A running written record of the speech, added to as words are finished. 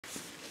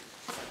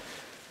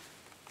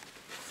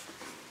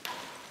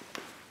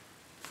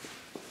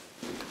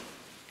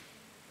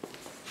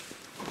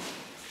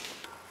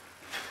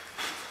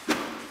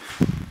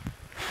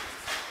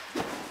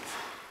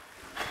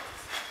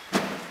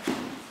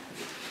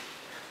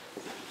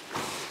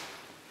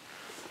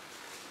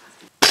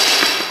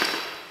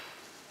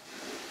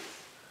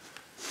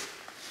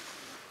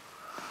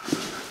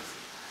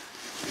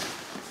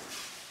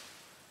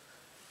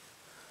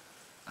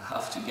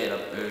to get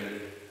up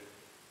early.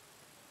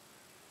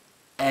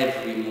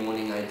 Every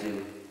morning I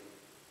do.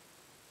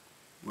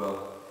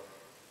 Well,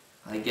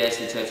 I guess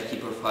we have to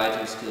keep our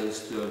fighting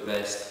skills to our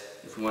best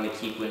if we want to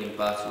keep winning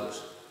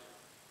battles.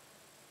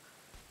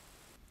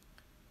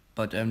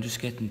 But I'm just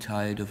getting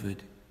tired of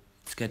it.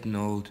 It's getting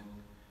old.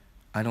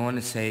 I don't want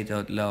to say it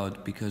out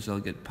loud because I'll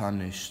get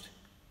punished.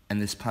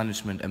 And this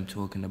punishment I'm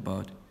talking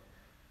about.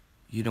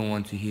 You don't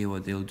want to hear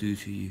what they'll do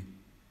to you.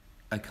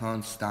 I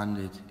can't stand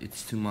it.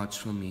 It's too much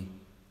for me.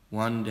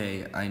 One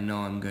day I know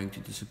I'm going to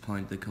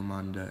disappoint the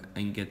commander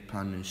and get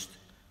punished.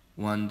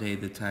 One day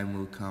the time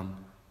will come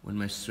when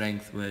my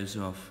strength wears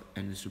off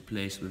and is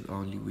replaced with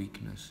only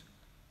weakness.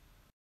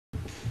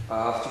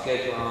 I have to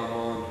get to arm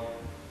on.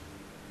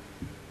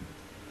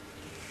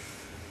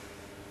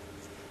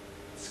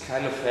 It's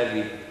kind of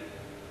heavy.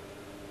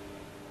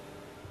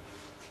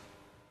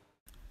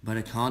 But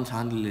I can't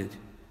handle it.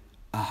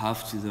 I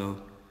have to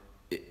though.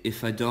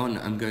 If I don't,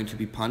 I'm going to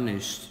be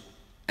punished.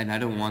 And I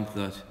don't want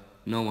that.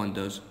 No one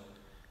does.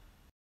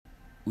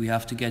 We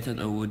have to get out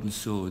our wooden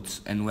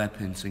swords and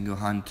weapons and go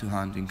hand to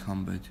hand in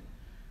combat.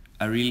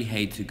 I really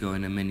hate to go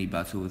in a mini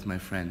battle with my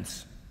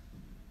friends.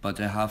 But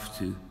I have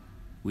to.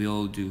 We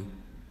all do.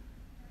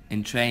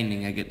 In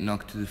training I get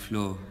knocked to the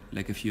floor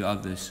like a few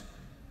others.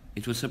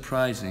 It was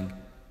surprising.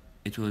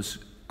 It was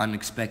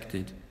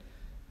unexpected.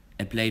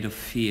 A blade of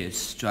fear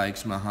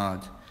strikes my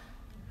heart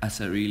as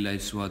I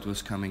realize what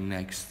was coming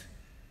next.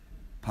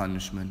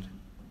 Punishment.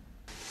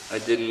 I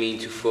didn't mean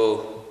to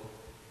fall.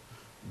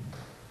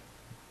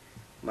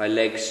 My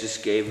legs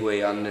just gave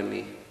way under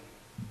me.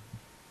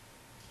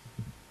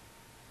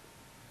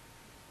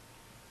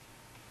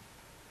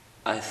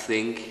 I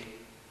think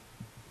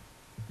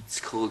it's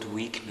called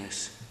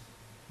weakness.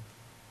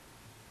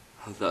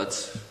 Oh,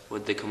 that's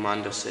what the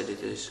commander said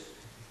it is.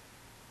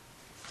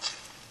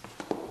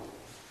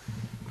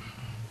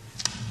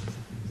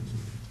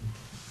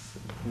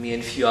 Me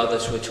and a few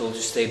others were told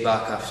to stay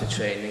back after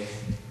training.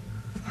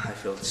 I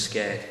felt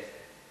scared.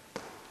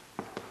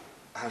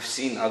 I've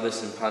seen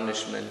others in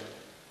punishment.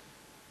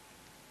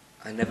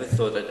 I never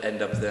thought I'd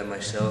end up there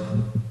myself.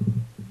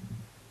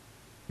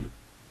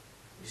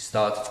 He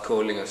started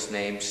calling us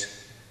names.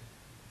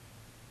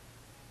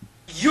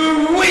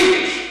 You're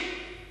weak!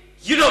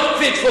 You're not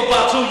fit for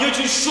battle, you're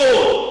too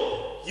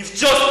short! You've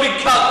just been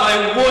cut by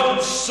a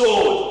wooden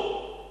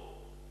sword!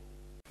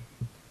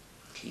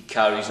 He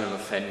carries on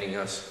offending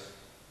us,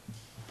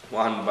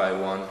 one by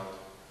one.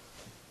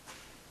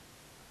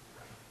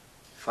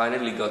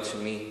 Finally got to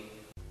me.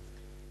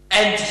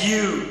 And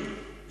you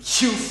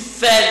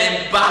fell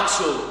in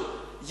battle!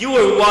 You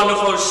were one of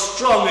our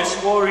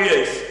strongest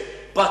warriors,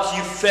 but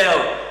you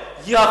fell.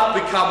 You have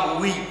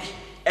become weak,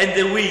 and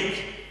the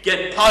weak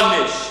get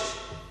punished.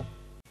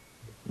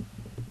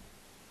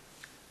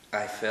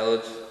 I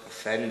felt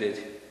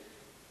offended.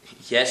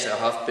 Yes, I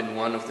have been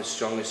one of the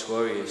strongest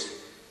warriors,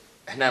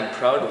 and I'm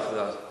proud of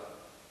that.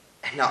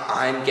 And now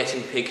I'm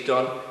getting picked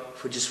on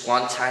for just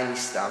one tiny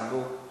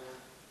stumble.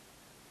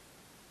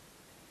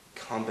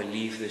 Can't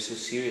believe they're so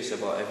serious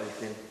about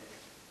everything.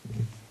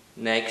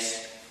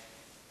 Next,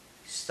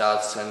 he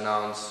starts to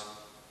announce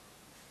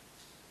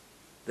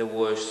the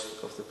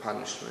worst of the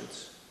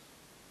punishments.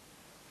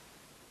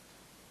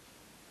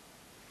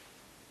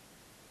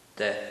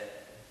 Death.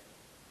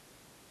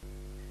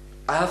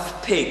 I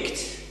have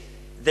picked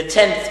the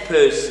 10th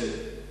person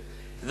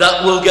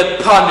that will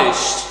get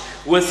punished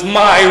with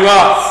my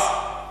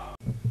wrath.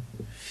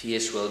 Fear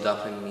swelled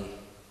up in me.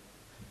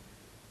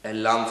 A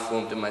lump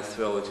formed in my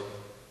throat.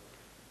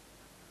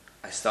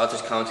 I started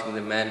counting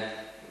the men,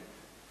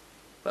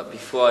 but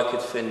before I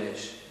could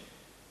finish,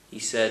 he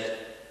said,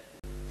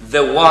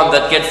 "The one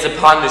that gets the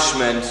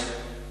punishment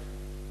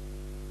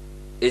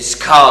is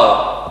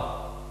Carl."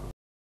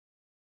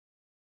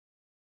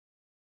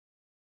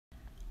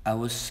 I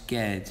was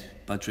scared,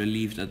 but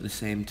relieved at the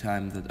same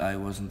time that I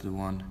wasn't the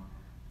one,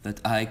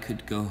 that I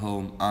could go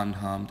home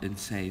unharmed and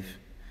safe.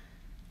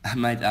 I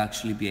might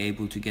actually be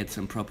able to get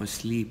some proper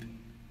sleep.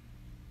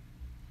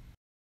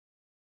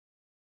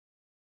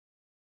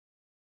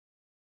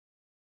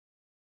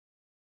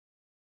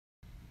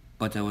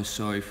 But I was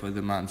sorry for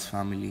the man's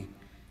family.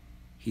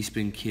 He's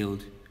been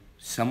killed.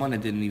 Someone I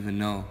didn't even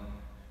know,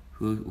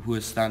 who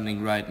was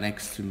standing right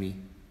next to me,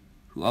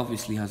 who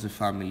obviously has a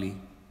family.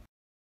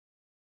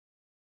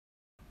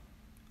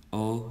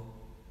 All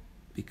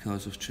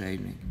because of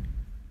training.